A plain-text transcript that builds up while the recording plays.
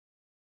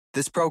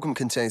This programme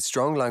contains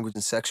strong language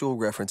and sexual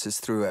references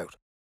throughout.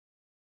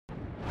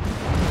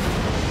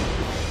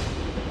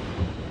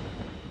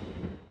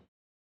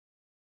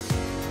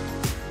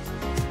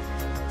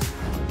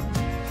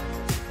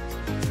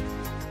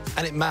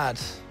 Ain't it mad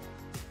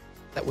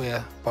that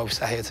we're both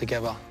sat here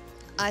together?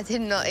 I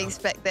did not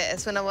expect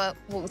this. When I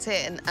walked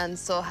in and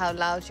saw how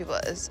loud you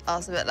was, I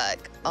was a bit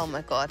like, oh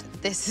my God,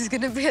 this is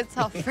going to be a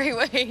tough 3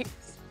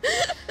 weeks.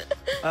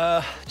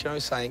 Do you know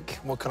something?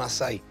 What can I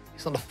say?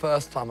 It's not the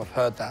first time I've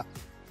heard that.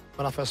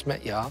 When I first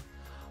met you,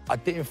 I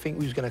didn't think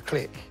we was going to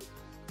click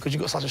because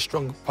you've got such a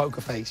strong poker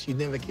face. You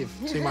never give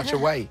too much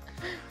away.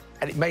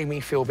 And it made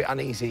me feel a bit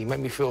uneasy, made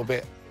me feel a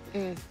bit...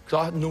 Because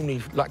I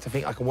normally like to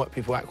think I can work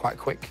people out quite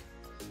quick.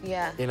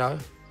 Yeah. You know?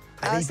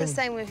 I was the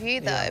same with you,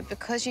 though,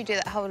 because you do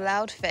that whole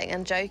loud thing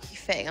and jokey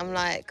thing. I'm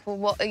like, well,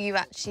 what are you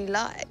actually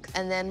like?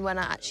 And then when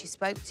I actually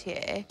spoke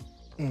to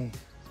you,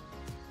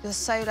 you're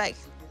so, like,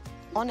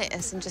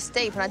 honest and just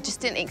deep, and I just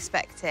didn't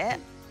expect it.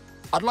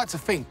 I'd like to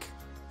think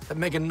that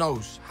Megan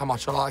knows how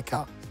much I like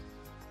her,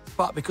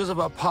 but because of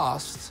her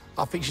past,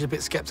 I think she's a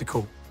bit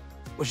sceptical,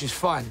 which is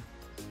fine.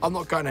 I'm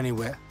not going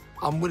anywhere.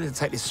 I'm willing to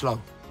take this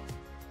slow.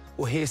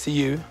 Well, here's to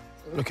you,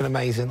 looking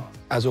amazing,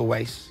 as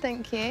always.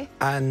 Thank you.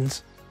 And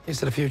here's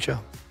to the future.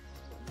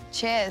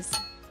 Cheers.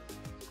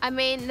 I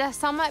mean, the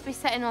sun might be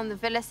setting on the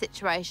villa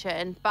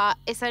situation, but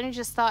it's only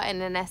just starting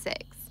in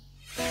Essex.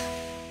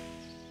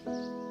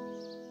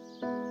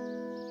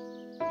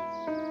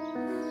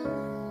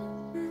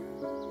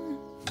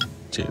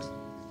 Cheers.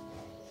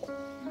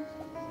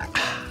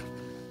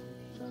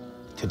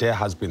 Today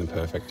has been the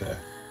perfect day.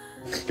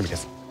 Give me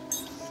this.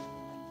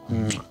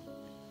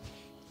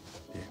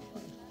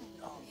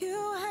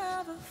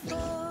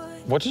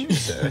 What did you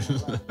say?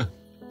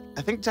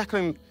 I think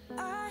Declan,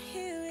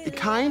 he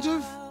kind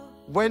of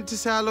went to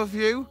say I love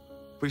you,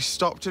 but he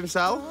stopped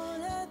himself.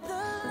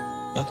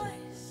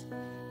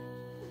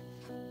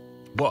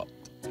 What?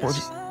 What?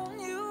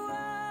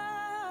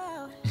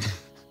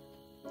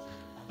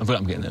 I feel like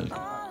I'm getting there.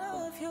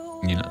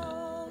 You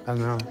know. I don't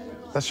know.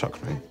 That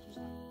shocked me.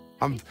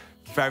 I'm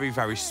very,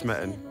 very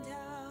smitten.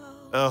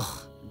 Ugh,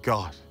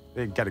 God.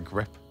 Get a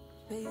grip.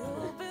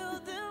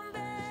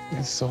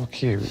 It's so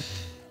cute.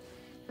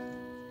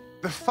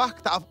 The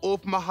fact that I've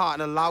opened my heart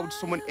and allowed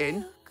someone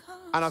in,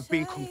 and I've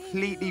been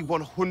completely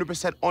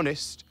 100%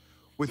 honest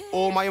with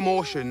all my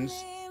emotions,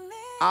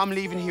 I'm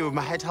leaving here with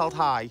my head held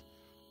high,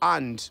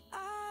 and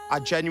I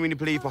genuinely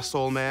believe my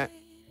soulmate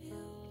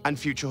and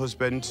future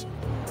husband.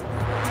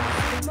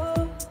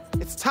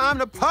 It's time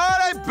to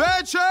party,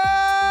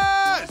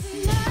 bitches!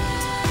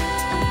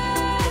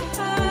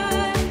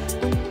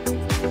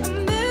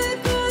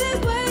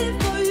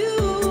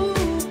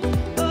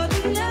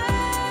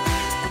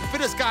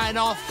 Villa's going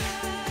off.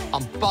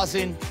 I'm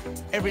buzzing.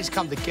 Everything's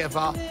come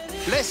together.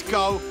 Let's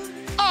go.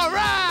 All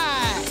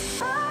right!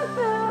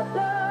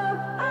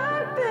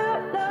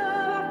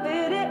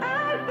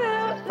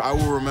 I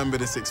will remember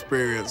this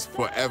experience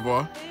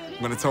forever.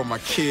 I'm gonna tell my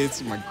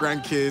kids, my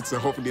grandkids,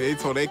 and hopefully they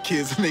tell their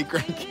kids and their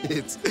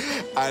grandkids.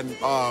 And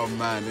oh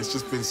man, it's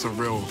just been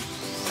surreal.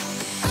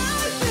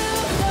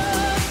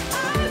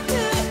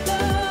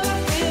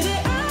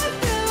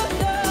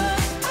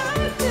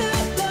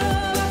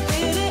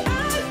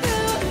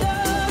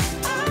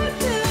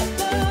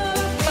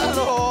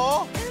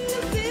 Hello.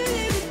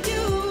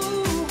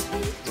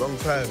 Long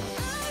time.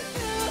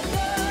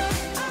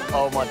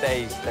 Oh, my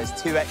days. There's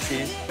 2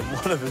 exes, and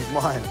one of them's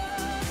mine.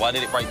 Why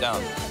did it break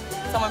down?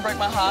 Someone broke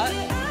my heart. I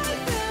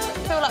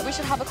feel like we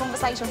should have a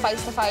conversation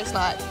face to face,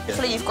 like,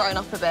 hopefully you've grown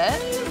up a bit.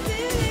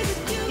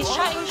 He's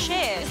chatting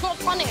shit. It's not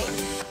funny.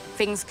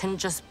 Things can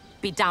just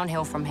be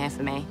downhill from here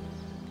for me.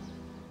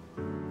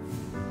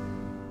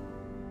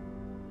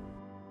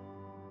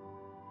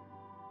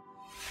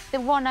 The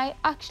one I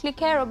actually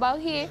care about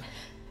here,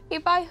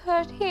 if I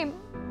hurt him.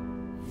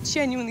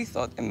 Genuinely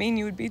thought that me and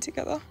you would be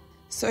together.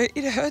 So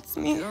it hurts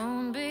me.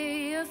 Don't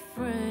be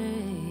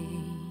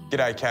afraid.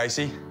 G'day,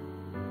 Casey.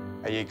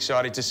 Are you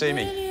excited to see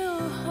me?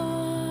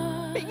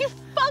 But you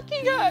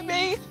fucking hurt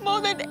me more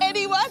than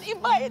anyone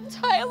in my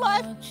entire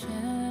life.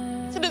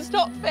 So it's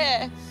not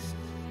fair.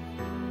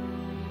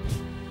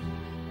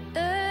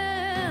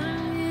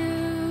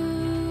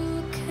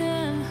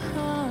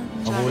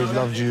 I've always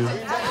loved you.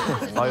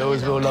 I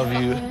always will love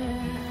you.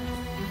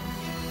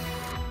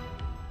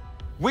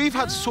 We've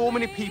had so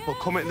many people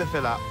come into the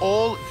villa,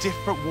 all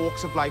different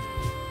walks of life.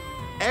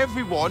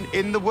 Everyone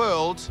in the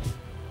world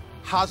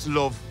has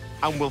love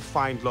and will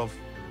find love.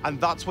 And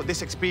that's what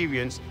this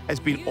experience has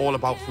been all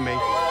about for me.